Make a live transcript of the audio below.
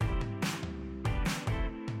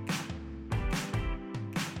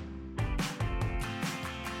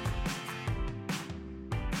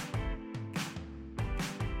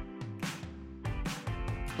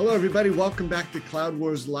Hello, everybody. Welcome back to Cloud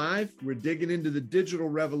Wars Live. We're digging into the digital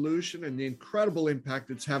revolution and the incredible impact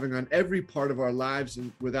it's having on every part of our lives.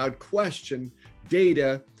 And without question,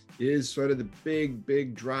 data is sort of the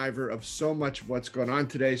big driver of so much of what's going on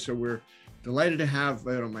today. So we're delighted to have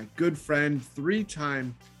my good friend,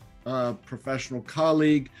 three-time professional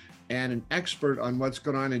colleague, and an expert on what's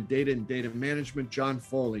going on in data and data management, John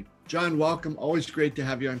Foley. John, welcome. Always great to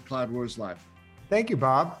have you on Cloud Wars Live. Thank you,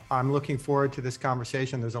 Bob. I'm looking forward to this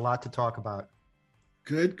conversation. There's a lot to talk about.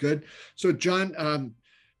 Good. So, John,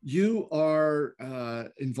 you are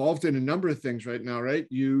involved in a number of things right now, right?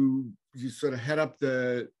 You sort of head up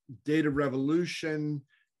the data revolution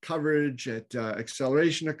coverage at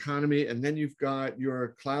Acceleration Economy, and then you've got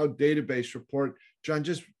your cloud database report. John,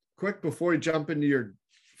 just quick before we jump into your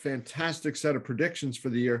fantastic set of predictions for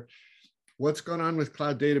the year, what's going on with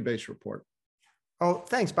cloud database report? Oh,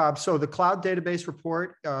 thanks, Bob. So the cloud database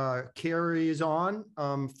report carries on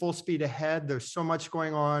full speed ahead. There's so much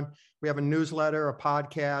going on. We have a newsletter, a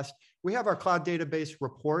podcast. We have our cloud database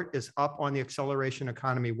report is up on the Acceleration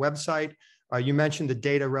Economy website. You mentioned the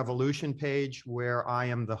data revolution page where I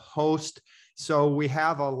am the host. So we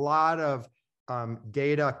have a lot of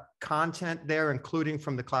data content there, including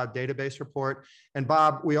from the cloud database report. And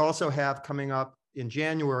Bob, we also have coming up in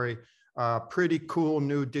January, a pretty cool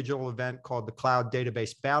new digital event called the Cloud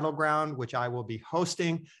Database Battleground, which I will be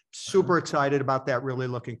hosting. Super excited about that, really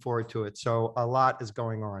looking forward to it. So a lot is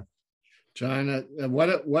going on. John, what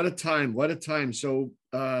a time. So,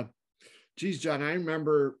 geez, John, I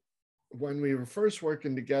remember when we were first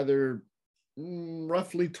working together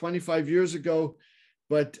roughly 25 years ago,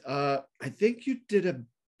 but I think you did a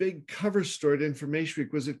big cover story at Information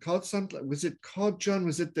Week. Was it called something? Was it called, John,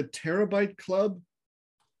 was it the Terabyte Club?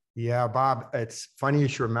 Yeah, Bob, it's funny you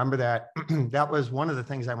should remember that. That was one of the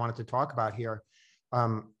things I wanted to talk about here.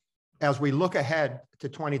 As we look ahead to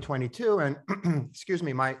 2022, and excuse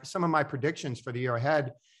me, some of my predictions for the year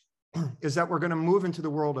ahead is that we're going to move into the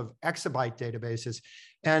world of exabyte databases.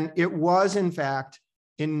 And it was, in fact,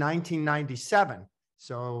 in 1997.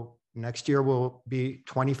 So next year will be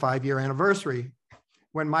 25-year anniversary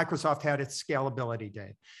when Microsoft had its scalability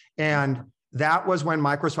day. And that was when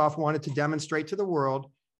Microsoft wanted to demonstrate to the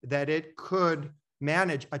world that it could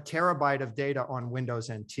manage a terabyte of data on Windows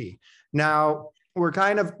NT. Now, we're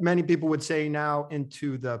many people would say now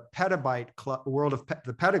into the petabyte club, world of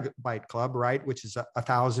the petabyte club, right? Which is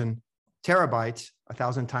 1,000 terabytes,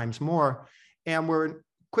 1,000 times more. And we're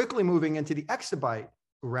quickly moving into the exabyte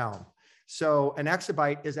realm. So an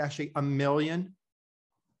exabyte is actually 1 million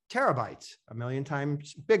terabytes, 1 million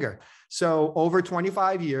times bigger. So over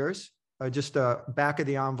 25 years, just a back of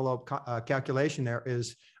the envelope calculation there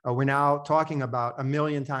is we're now talking about 1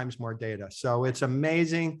 million times more data. So it's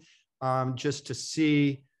amazing just to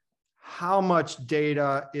see how much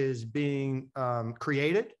data is being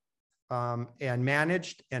created and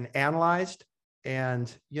managed and analyzed.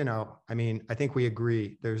 And, I think we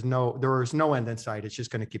agree there is no end in sight. It's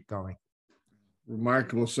just going to keep going.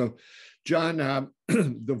 Remarkable. So, John,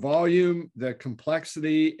 the volume, the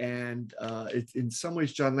complexity, and it's in some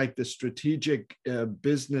ways, John, like the strategic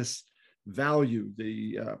business value.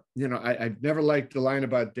 I've never liked the line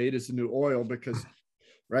about data is the new oil because,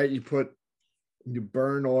 right? You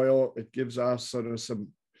burn oil, it gives off sort of some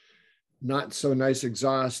not so nice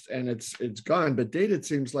exhaust, and it's gone. But data, it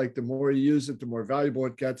seems like the more you use it, the more valuable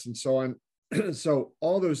it gets, and so on. So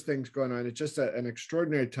all those things going on, it's just an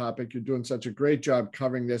extraordinary topic. You're doing such a great job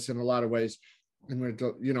covering this in a lot of ways. And we're,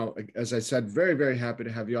 as I said, very, very happy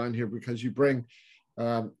to have you on here because you bring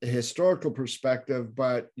a historical perspective,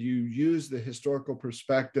 but you use the historical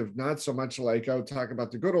perspective, not so much like I would talk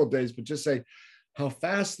about the good old days, but just say how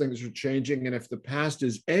fast things are changing. And if the past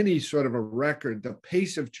is any sort of a record, the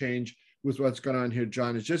pace of change with what's going on here,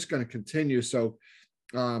 John, is just going to continue. So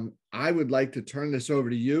I would like to turn this over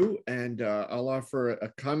to you, and I'll offer a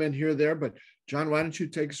comment here or there. But John, why don't you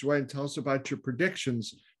take us away and tell us about your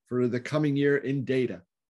predictions for the coming year in data?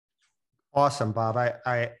 Awesome, Bob.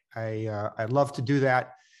 I'd love to do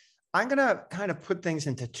that. I'm going to kind of put things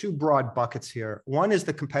into two broad buckets here. One is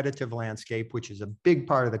the competitive landscape, which is a big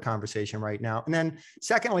part of the conversation right now. And then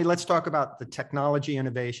secondly, let's talk about the technology,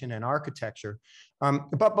 innovation, and architecture.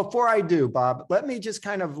 But before I do, Bob, let me just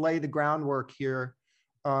kind of lay the groundwork here,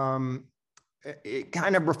 kind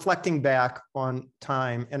of reflecting back on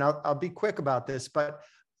time. And I'll be quick about this, but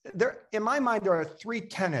in my mind, there are three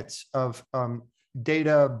tenets of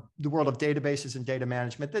the world of databases and data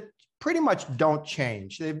management that pretty much don't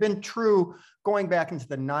change. They've been true going back into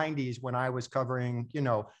the 90s when I was covering,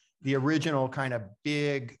 the original kind of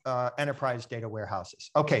big enterprise data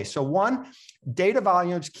warehouses. Okay, so one, data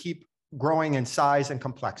volumes keep growing in size and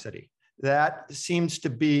complexity. That seems to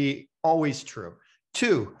be always true.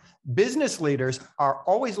 Two, business leaders are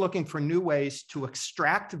always looking for new ways to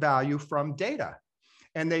extract value from data.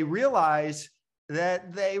 And they realize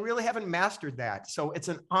that they really haven't mastered that. So it's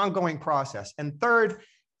an ongoing process. And third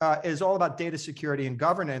is all about data security and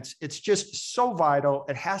governance. It's just so vital.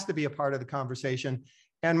 It has to be a part of the conversation.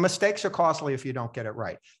 And mistakes are costly if you don't get it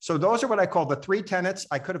right. So those are what I call the 3 tenets.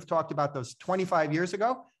 I could have talked about those 25 years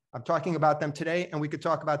ago. I'm talking about them today, and we could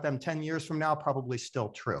talk about them 10 years from now, probably still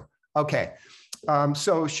true. Okay.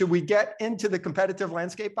 So should we get into the competitive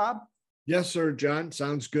landscape, Bob? Yes, sir, John.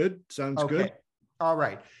 Sounds good. Sounds good. All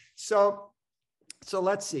right. So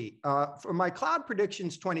let's see. For my cloud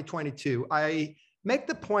predictions 2022, I make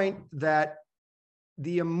the point that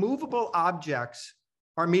the immovable objects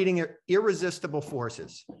are meeting irresistible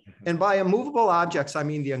forces. And by immovable objects, I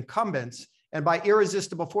mean the incumbents. And by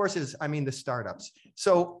irresistible forces, I mean the startups.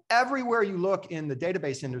 So everywhere you look in the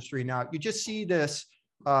database industry now, you just see this,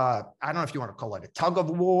 I don't know if you want to call it a tug of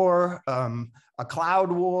war, a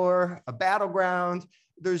cloud war, a battleground.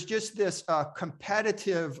 There's just this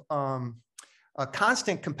competitive, a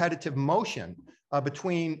constant competitive motion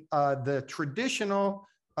between the traditional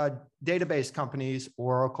database companies,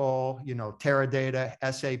 Oracle, Teradata,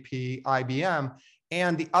 SAP, IBM,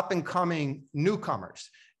 and the up and coming newcomers.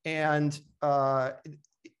 And,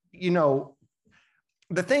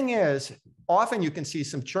 the thing is, often you can see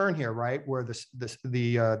some churn here, right? Where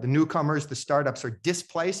the newcomers, the startups are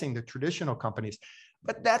displacing the traditional companies.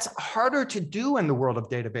 But that's harder to do in the world of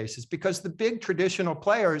databases because the big traditional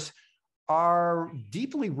players are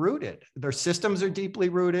deeply rooted. Their systems are deeply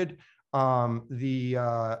rooted.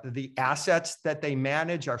 The assets that they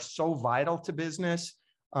manage are so vital to business.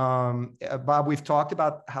 Bob, we've talked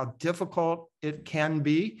about how difficult it can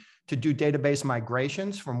be to do database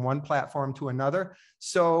migrations from one platform to another.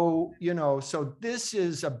 So this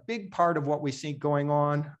is a big part of what we see going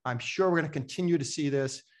on. I'm sure we're going to continue to see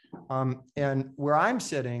this. And where I'm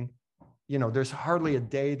sitting, there's hardly a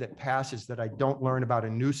day that passes that I don't learn about a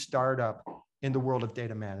new startup in the world of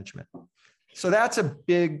data management. So that's a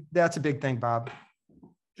big thing, Bob.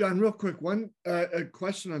 John, real quick, a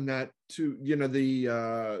question on that too.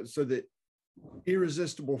 So the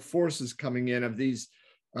irresistible forces coming in of these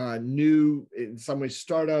new, in some ways,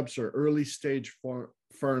 startups or early stage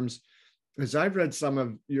firms. As I've read some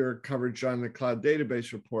of your coverage on the Cloud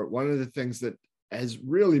Database Report, one of the things that has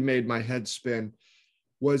really made my head spin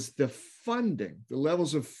was the funding, the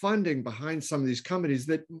levels of funding behind some of these companies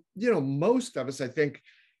that, most of us, I think,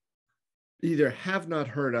 either have not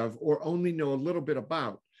heard of or only know a little bit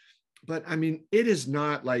about. But I mean, it is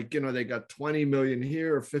not like, they got 20 million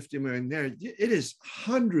here or 50 million there. It is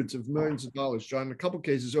hundreds of millions of dollars, John, in a couple of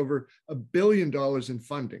cases, over $1 billion in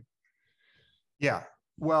funding. Yeah.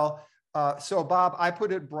 Well, so Bob, I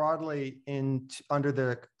put it broadly under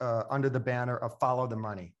the banner of follow the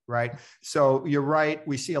money, right? So you're right.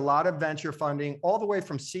 We see a lot of venture funding all the way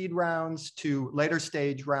from seed rounds to later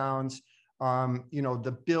stage rounds, the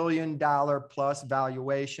 $1 billion plus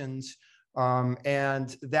valuations.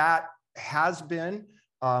 And that has been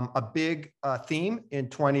a big theme in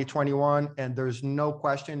 2021, and there's no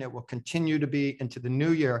question it will continue to be into the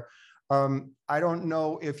new year. I don't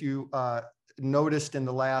know if you noticed in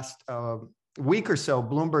the last week or so,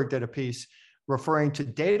 Bloomberg did a piece referring to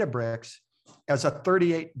Databricks as a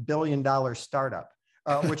 $38 billion startup,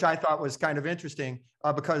 which I thought was kind of interesting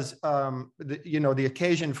because the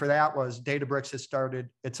occasion for that was Databricks has started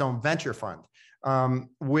its own venture fund,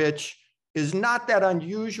 which is not that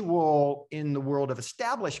unusual in the world of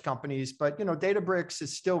established companies, but Databricks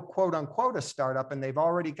is still quote unquote a startup, and they've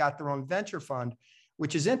already got their own venture fund,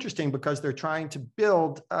 which is interesting because they're trying to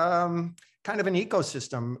build kind of an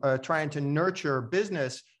ecosystem, trying to nurture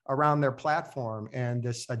business around their platform and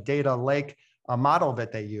this data lake model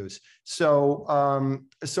that they use. So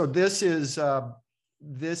this is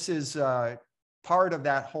part of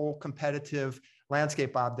that whole competitive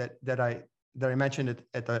landscape, Bob, that I mentioned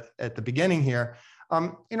at the beginning here.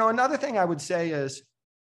 Another thing I would say is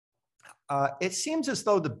it seems as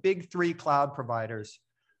though the big 3 cloud providers,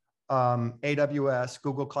 AWS,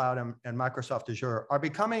 Google Cloud, and Microsoft Azure, are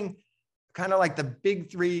becoming kind of like the big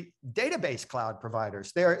 3 database cloud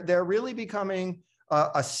providers. They're really becoming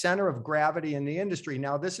a center of gravity in the industry.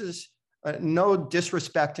 Now, this is no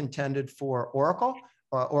disrespect intended for Oracle.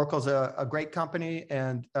 Oracle's a great company,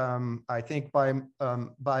 and I think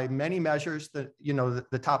by many measures,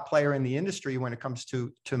 the top player in the industry when it comes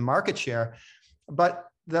to market share. But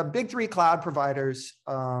the big 3 cloud providers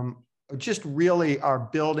just really are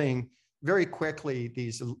building very quickly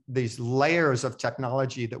these layers of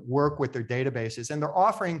technology that work with their databases, and they're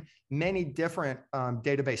offering many different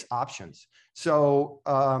database options. So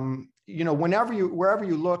wherever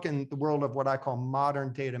you look in the world of what I call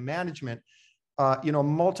modern data management,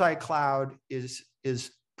 multi-cloud is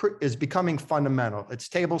becoming fundamental. It's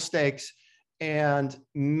table stakes, and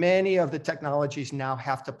many of the technologies now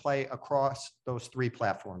have to play across those three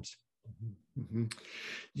platforms. Mm-hmm.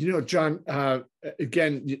 John,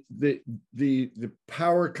 again, the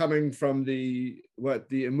power coming from the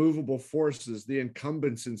immovable forces, the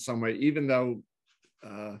incumbents in some way, even though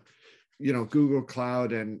Google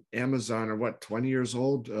Cloud and Amazon are 20 years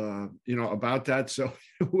old, about that. So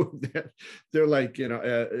they're like,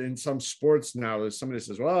 in some sports now, there's somebody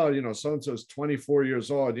says, well, so-and-so is 24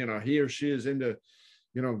 years old, he or she is into,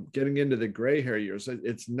 getting into the gray hair years.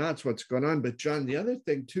 It's nuts what's going on. But John, the other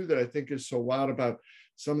thing too, that I think is so wild about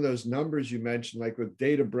some of those numbers you mentioned, like with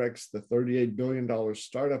Databricks, the $38 billion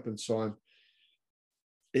startup and so on,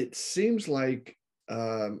 it seems like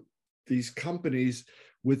these companies,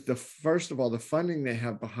 with first of all, the funding they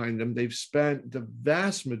have behind them, they've spent the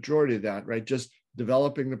vast majority of that, right? Just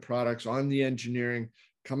developing the products, on the engineering,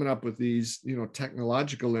 coming up with these,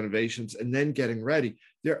 technological innovations, and then getting ready.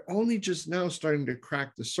 They're only just now starting to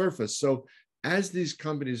crack the surface. So as these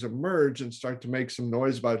companies emerge and start to make some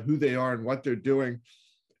noise about who they are and what they're doing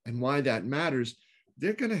and why that matters,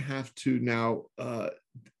 they're going to have to now,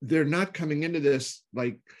 they're not coming into this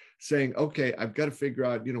like saying, okay, I've got to figure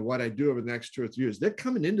out, what I do over the next 2 or 3 years. They're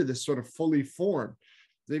coming into this sort of fully formed.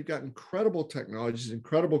 They've got incredible technologies,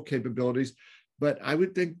 incredible capabilities, but I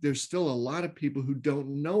would think there's still a lot of people who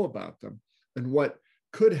don't know about them and what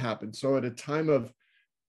could happen. So at a time of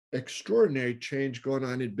extraordinary change going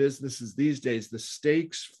on in businesses these days, the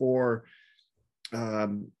stakes for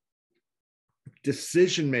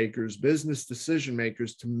decision makers, business decision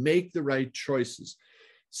makers, to make the right choices.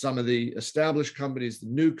 Some of the established companies, the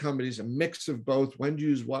new companies, a mix of both, when to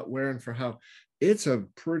use what, where, and for how. It's a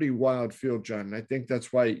pretty wild field, John. And I think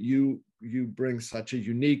that's why you bring such a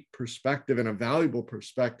unique perspective and a valuable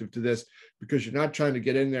perspective to this, because you're not trying to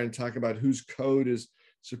get in there and talk about whose code is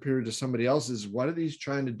superior to somebody else's. What are these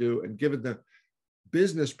trying to do? And given the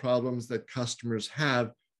business problems that customers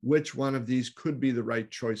have, which one of these could be the right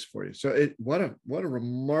choice for you? So what a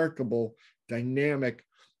remarkable, dynamic,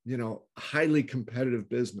 highly competitive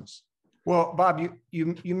business. Well, Bob,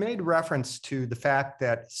 you made reference to the fact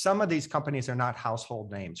that some of these companies are not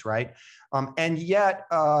household names, right? And yet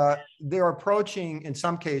they're approaching, in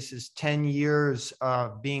some cases, 10 years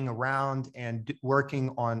of being around and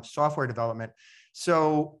working on software development.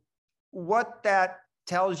 So what that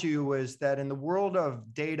tells you is that in the world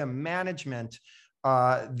of data management,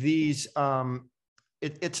 it's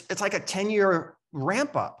like a 10-year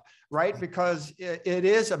ramp up, right? Because it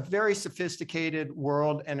is a very sophisticated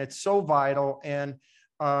world, and it's so vital. And,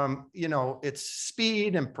 it's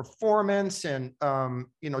speed and performance and,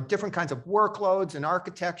 different kinds of workloads and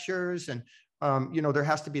architectures. And, there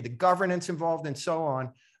has to be the governance involved and so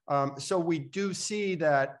on. So we do see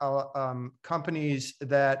that companies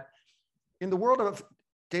that in the world of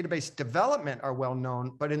database development are well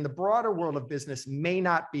known, but in the broader world of business may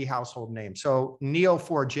not be household names. So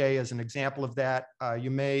Neo4j is an example of that.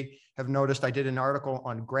 You may have noticed I did an article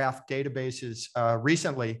on graph databases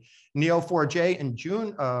recently. Neo4j in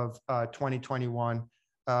June of 2021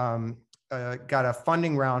 got a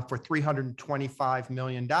funding round for $325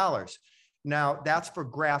 million. Now that's for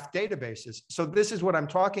graph databases. So this is what I'm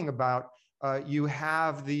talking about. You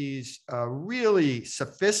have these really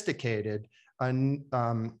sophisticated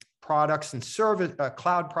products and service,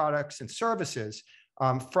 cloud products and services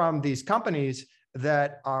from these companies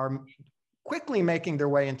that are quickly making their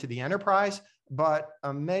way into the enterprise, but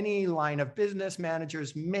many line of business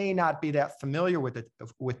managers may not be that familiar with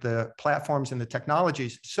the platforms and the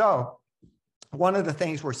technologies. So one of the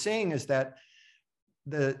things we're seeing is that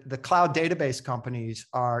the cloud database companies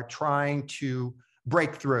are trying to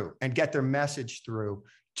break through and get their message through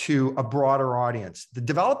to a broader audience. The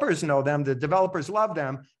developers know them, the developers love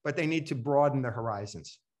them, but they need to broaden their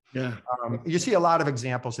horizons. Yeah. You see a lot of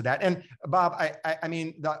examples of that. And Bob, I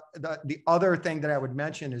mean, the other thing that I would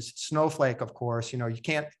mention is Snowflake, of course. You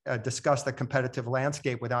can't discuss the competitive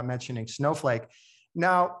landscape without mentioning Snowflake.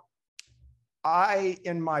 Now,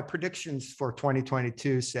 in my predictions for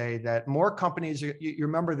 2022 say that more companies, you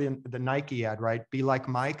remember the Nike ad, right? Be like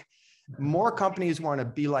Mike. More companies want to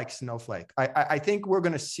be like Snowflake. I think we're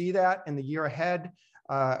going to see that in the year ahead.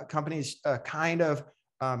 Companies kind of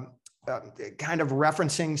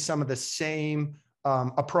referencing some of the same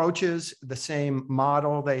approaches, the same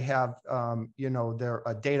model. They have, they're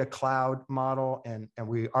a data cloud model, and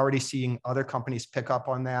we already seeing other companies pick up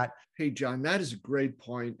on that. Hey, John, that is a great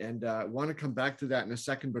point, and I want to come back to that in a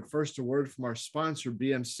second. But first, a word from our sponsor,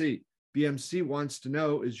 BMC. BMC wants to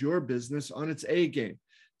know, is your business on its A game?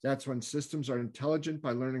 That's when systems are intelligent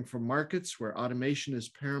by learning from markets, where automation is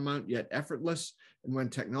paramount yet effortless, and when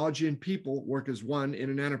technology and people work as one in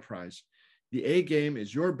an enterprise. The A game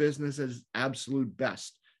is your business at its absolute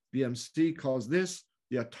best. BMC calls this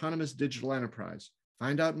the autonomous digital enterprise.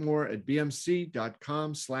 Find out more at bmc.com/A-game.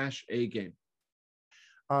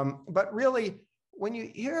 But really, when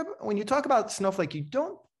you talk about Snowflake, you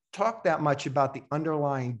don't talk that much about the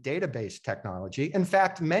underlying database technology. In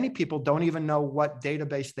fact, many people don't even know what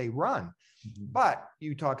database they run. But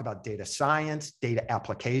you talk about data science, data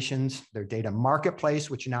applications, their data marketplace,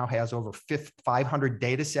 which now has over 500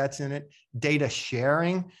 data sets in it, data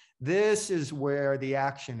sharing. This is where the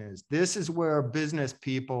action is. This is where business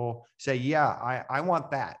people say, yeah, I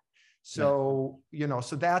want that. So,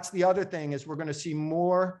 so that's the other thing, is we're going to see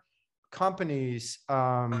more companies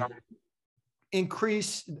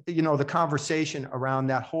increase, the conversation around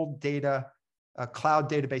that whole data, cloud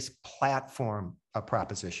database platform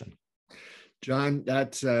proposition. John,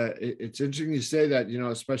 that's it's interesting you say that,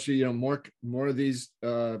 especially, more of these,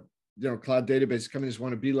 cloud database companies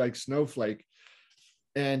want to be like Snowflake.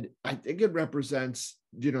 And I think it represents,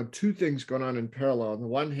 two things going on in parallel. On the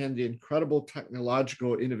one hand, the incredible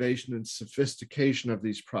technological innovation and sophistication of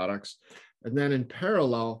these products. And then in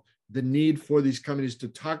parallel, the need for these companies to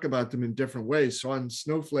talk about them in different ways. So on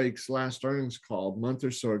Snowflake's last earnings call a month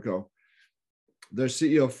or so ago, their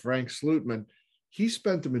CEO, Frank Slootman, he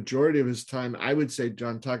spent the majority of his time, I would say,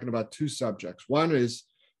 John, talking about two subjects. One is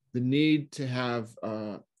the need to have,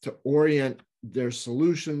 to orient their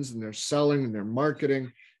solutions and their selling and their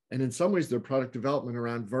marketing, and in some ways their product development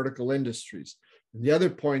around vertical industries. And the other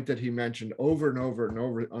point that he mentioned over and over and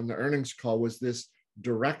over on the earnings call was this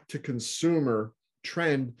direct to consumer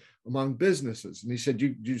trend among businesses. And he said,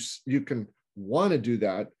 you can want to do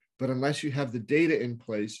that, but unless you have the data in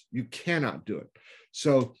place, you cannot do it.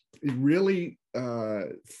 So it really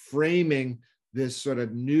framing this sort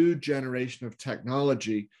of new generation of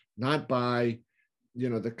technology, not by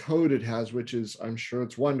the code it has, which is, I'm sure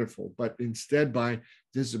it's wonderful, but instead by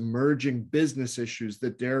this emerging business issues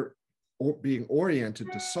that they're being oriented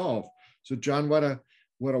to solve. So John, what a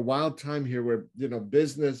wild time here, where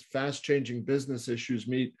fast changing business issues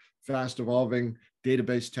meet fast evolving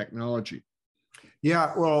database technology.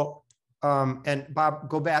 Yeah, well, and Bob,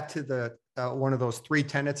 go back to the one of those three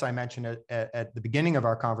tenets I mentioned at the beginning of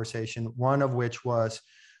our conversation, one of which was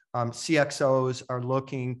CXOs are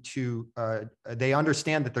looking to, they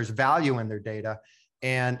understand that there's value in their data.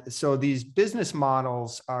 And so these business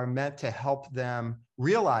models are meant to help them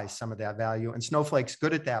realize some of that value. And Snowflake's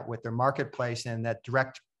good at that with their marketplace and that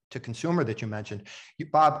direct to consumer that you mentioned.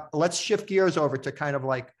 Bob, let's shift gears over to kind of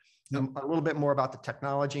like a little bit more about the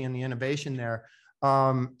technology and the innovation there.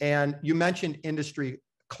 And you mentioned industry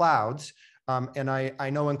clouds. And I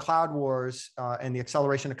know in Cloud Wars and the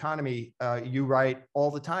acceleration economy, you write all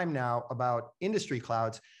the time now about industry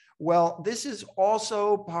clouds. Well, this is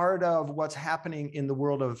also part of what's happening in the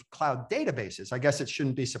world of cloud databases. I guess it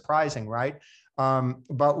shouldn't be surprising, right?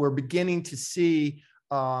 But we're beginning to see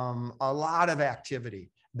a lot of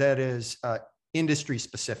activity that is industry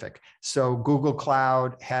specific. So Google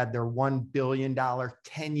Cloud had their $1 billion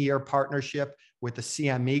 10-year partnership with the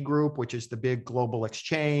CME Group, which is the big global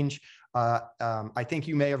exchange. I think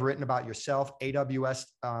you may have written about yourself, AWS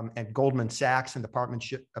and Goldman Sachs, and the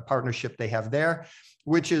partnership they have there,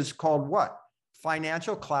 which is called what?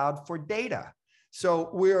 Financial Cloud for Data. So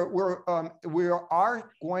we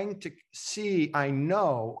are going to see, I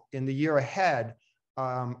know, in the year ahead,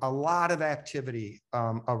 a lot of activity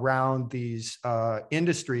around these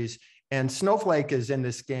industries, and Snowflake is in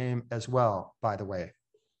this game as well, by the way.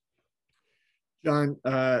 John,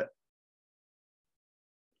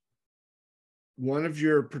 one of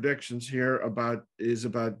your predictions here is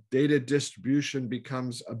about data distribution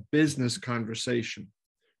becomes a business conversation,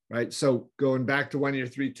 right? So going back to one of your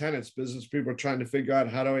three tenets, business people are trying to figure out,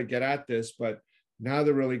 how do I get at this? But now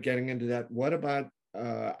they're really getting into that. What about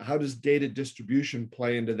how does data distribution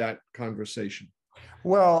play into that conversation?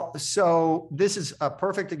 Well, so this is a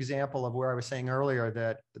perfect example of where I was saying earlier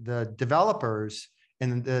that the developers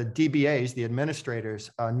and the DBAs, the administrators,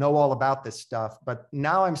 know all about this stuff. But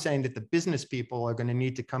now I'm saying that the business people are going to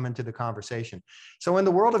need to come into the conversation. So in the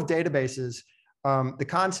world of databases, the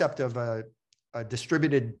concept of a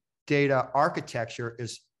distributed data architecture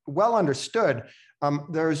is well understood.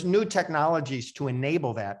 There's new technologies to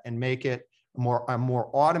enable that and make it a more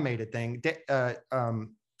automated thing.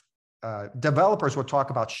 Developers will talk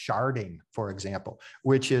about sharding, for example,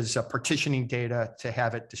 which is partitioning data to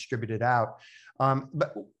have it distributed out.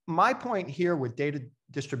 But my point here with data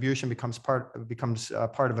distribution becomes part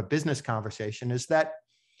of a business conversation is that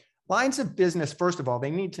lines of business, first of all,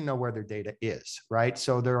 they need to know where their data is, right?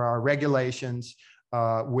 So there are regulations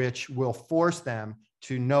which will force them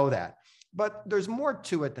to know that. But there's more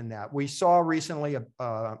to it than that. We saw recently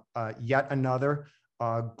yet another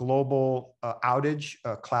global outage,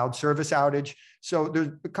 cloud service outage. So there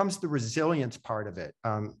becomes the resilience part of it.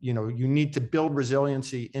 You know, you need to build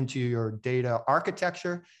resiliency into your data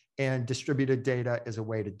architecture, and distributed data is a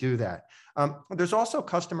way to do that. There's also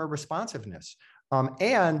customer responsiveness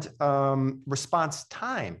and response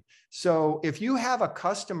time. So if you have a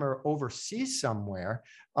customer overseas somewhere,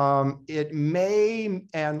 it may,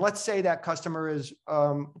 and let's say that customer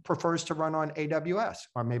prefers to run on AWS,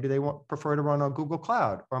 or maybe they prefer to run on Google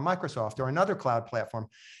Cloud or Microsoft or another cloud platform.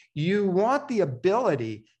 You want the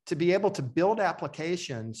ability to be able to build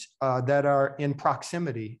applications that are in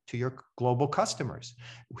proximity to your global customers.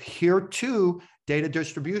 Here too, data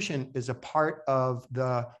distribution is a part of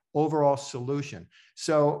the overall solution.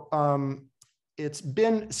 So it's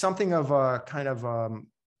been something of a kind of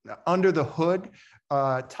under the hood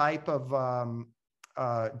type of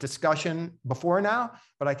discussion before now,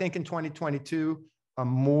 but I think in 2022,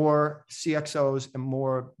 more CXOs and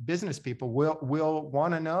more business people will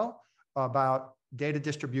want to know about data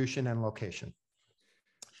distribution and location.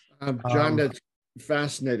 John, that's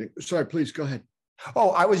fascinating. Sorry, please go ahead. Oh,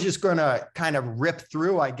 I was just going to kind of rip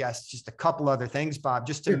through, I guess, just a couple other things, Bob,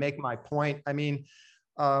 just to make my point. I mean,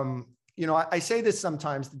 you know, I say this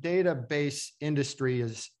sometimes, the database industry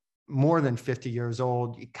is more than 50 years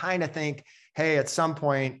old. You kind of think, hey, at some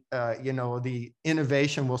point, you know, the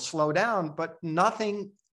innovation will slow down, but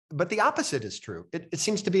the opposite is true. It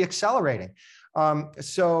seems to be accelerating. One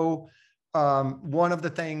of the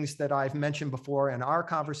things that I've mentioned before in our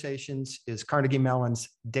conversations is Carnegie Mellon's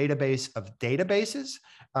database of databases.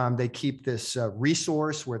 They keep this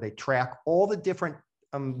resource where they track all the different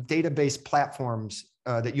database platforms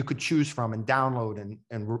that you could choose from and download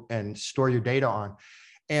and store your data on.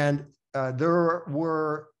 And there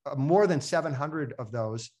were more than 700 of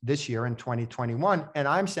those this year in 2021. And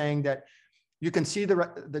I'm saying that you can see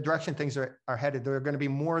the direction things are headed. There are going to be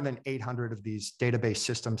more than 800 of these database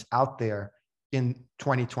systems out there in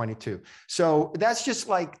 2022. So that's just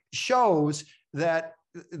like shows that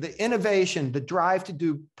the innovation, the drive to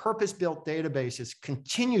do purpose-built databases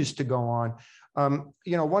continues to go on.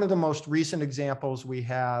 You know, one of the most recent examples we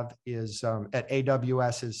have is at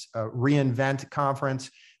AWS's reInvent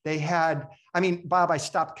conference. They had, I mean, Bob, I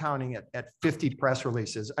stopped counting at 50 press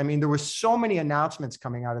releases. I mean, there were so many announcements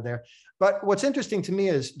coming out of there. But what's interesting to me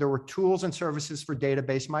is there were tools and services for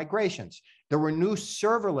database migrations. There were new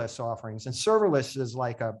serverless offerings, and serverless is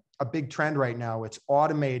like a big trend right now. It's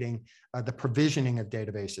automating the provisioning of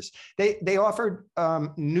databases. They offered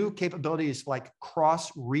new capabilities like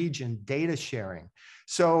cross-region data sharing.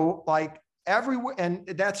 So like everywhere, and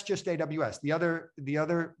that's just AWS. The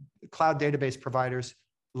other cloud database providers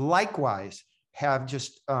likewise have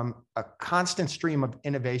just a constant stream of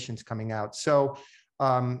innovations coming out. So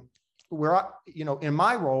we're, you know, in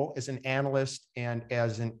my role as an analyst and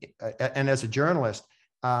as a journalist,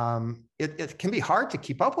 it can be hard to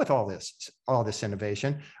keep up with all this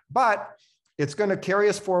innovation, but it's going to carry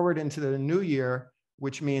us forward into the new year,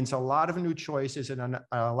 which means a lot of new choices and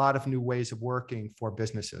a lot of new ways of working for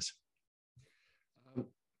businesses.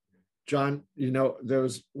 John, you know, there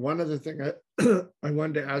was one other thing I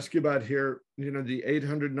wanted to ask you about here. You know, the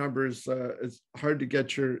 800 numbers, it's hard to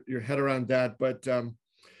get your head around that, but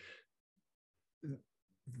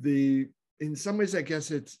in some ways, I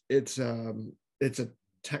guess it's a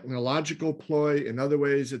technological ploy. In other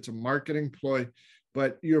ways, it's a marketing ploy.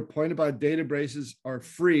 But your point about databases are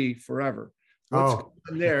free forever. What's going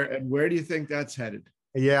on there, and where do you think that's headed?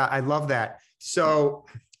 Yeah, I love that. So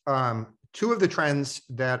two of the trends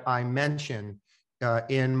that I mentioned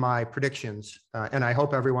in my predictions, and I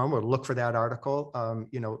hope everyone will look for that article,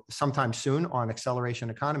 you know, sometime soon on acceleration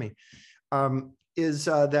economy, is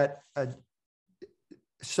that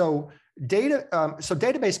so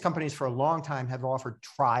database companies for a long time have offered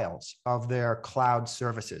trials of their cloud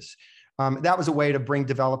services. That was a way to bring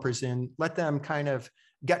developers in, let them kind of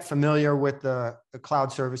get familiar with the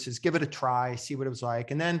cloud services, give it a try, see what it was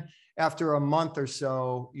like. And then after a month or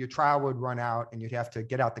so, your trial would run out and you'd have to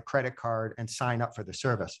get out the credit card and sign up for the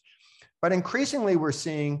service. But increasingly, we're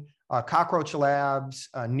seeing Cockroach Labs,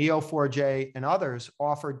 Neo4j, and others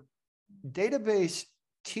offer database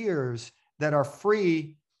tiers that are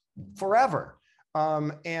free forever.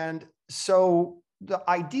 And so the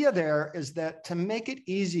idea there is that to make it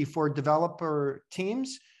easy for developer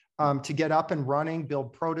teams to get up and running,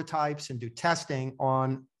 build prototypes and do testing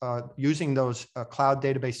on using those cloud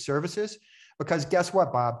database services. Because guess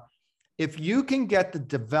what, Bob? If you can get the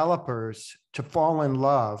developers to fall in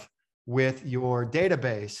love with your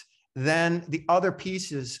database, then the other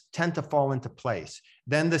pieces tend to fall into place.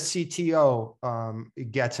 Then the CTO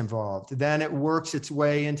gets involved. Then it works its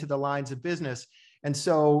way into the lines of business. And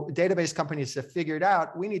so database companies have figured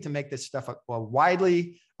out, we need to make this stuff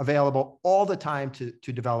widely available all the time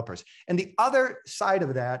to developers. And the other side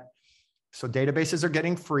of that, so databases are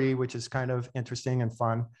getting free, which is kind of interesting and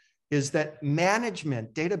fun, is that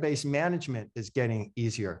management, database management is getting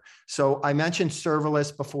easier. So I mentioned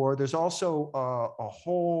serverless before. There's also a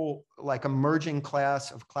whole like emerging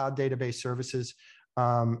class of cloud database services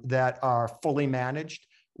that are fully managed,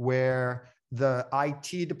 where the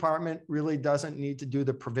IT department really doesn't need to do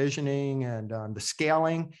the provisioning and the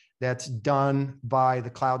scaling. That's done by the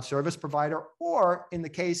cloud service provider, or in the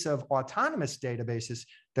case of autonomous databases,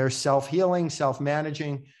 they're self-healing,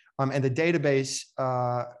 self-managing, and the database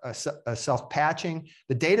self-patching.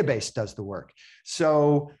 The database does the work.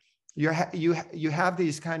 So you have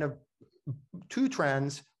these kind of two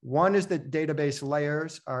trends. One is that database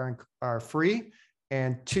layers are free,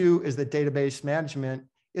 and two is that database management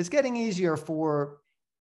is getting easier for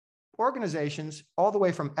organizations all the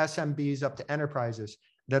way from SMBs up to enterprises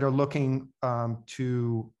that are looking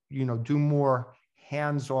to do more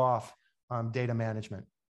hands-off data management.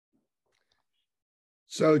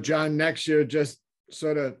 So John, next year, just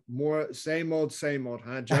sort of more same old,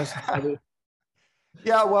 huh? Just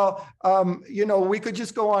yeah, well, we could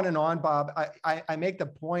just go on and on, Bob. I make the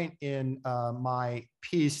point in my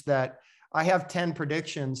piece that I have 10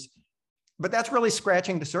 predictions, but that's really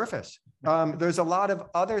scratching the surface. There's a lot of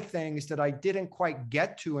other things that I didn't quite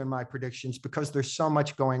get to in my predictions because there's so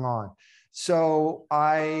much going on. So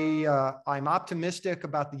I'm optimistic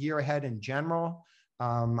about the year ahead in general.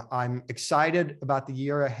 I'm excited about the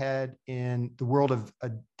year ahead in the world of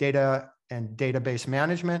data and database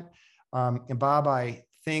management. And Bob, I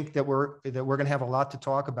think that we're going to have a lot to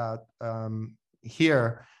talk about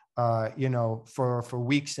here, for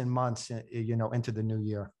weeks and months, into the new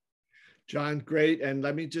year. John, great. And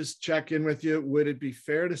let me just check in with you. Would it be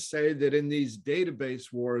fair to say that in these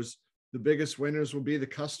database wars, the biggest winners will be the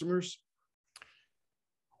customers?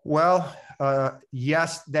 Well,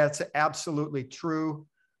 yes, that's absolutely true.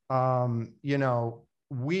 We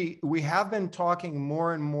have been talking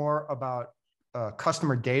more and more about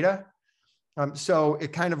customer data. So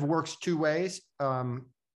it kind of works two ways.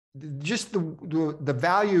 Just the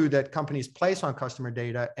value that companies place on customer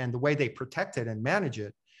data and the way they protect it and manage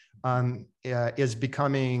it is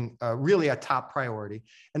becoming really a top priority.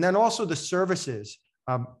 And then also the services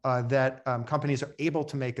that companies are able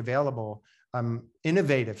to make available,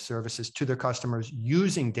 innovative services to their customers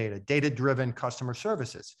using data-driven customer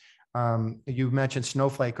services. You mentioned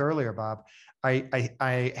Snowflake earlier, Bob.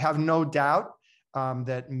 I have no doubt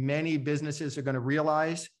that many businesses are going to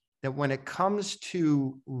realize that when it comes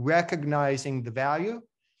to recognizing the value,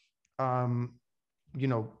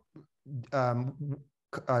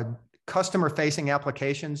 customer-facing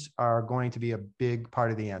applications are going to be a big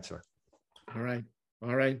part of the answer. All right.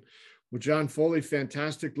 Well, John Foley,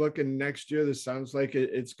 fantastic looking next year. This sounds like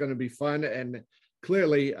it's going to be fun. And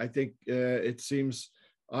clearly, I think it seems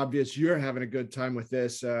obvious you're having a good time with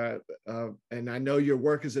this. And I know your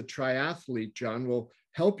work as a triathlete, John, will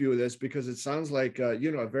help you with this because it sounds like,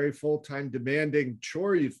 a very full-time demanding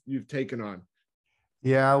chore you've taken on.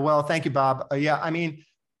 Yeah, well, thank you, Bob.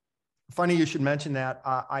 Funny you should mention that.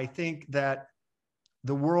 I think that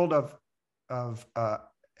the world of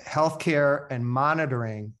healthcare and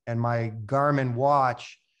monitoring and my Garmin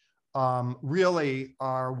watch really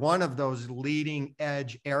are one of those leading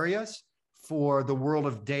edge areas for the world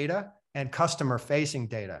of data and customer facing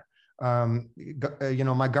data. My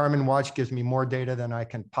Garmin watch gives me more data than I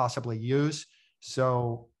can possibly use.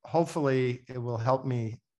 So hopefully it will help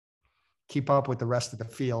me keep up with the rest of the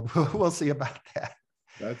field. We'll see about that.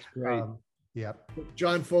 That's great. Yeah.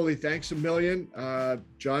 John Foley, thanks a million.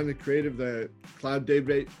 John, the creator of the Cloud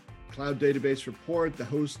Database Report, the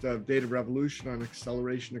host of Data Revolution on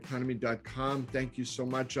accelerationeconomy.com. Thank you so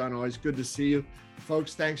much, John. Always good to see you.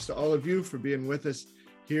 Folks, thanks to all of you for being with us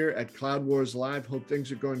here at Cloud Wars Live. Hope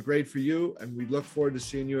things are going great for you, and we look forward to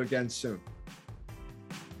seeing you again soon.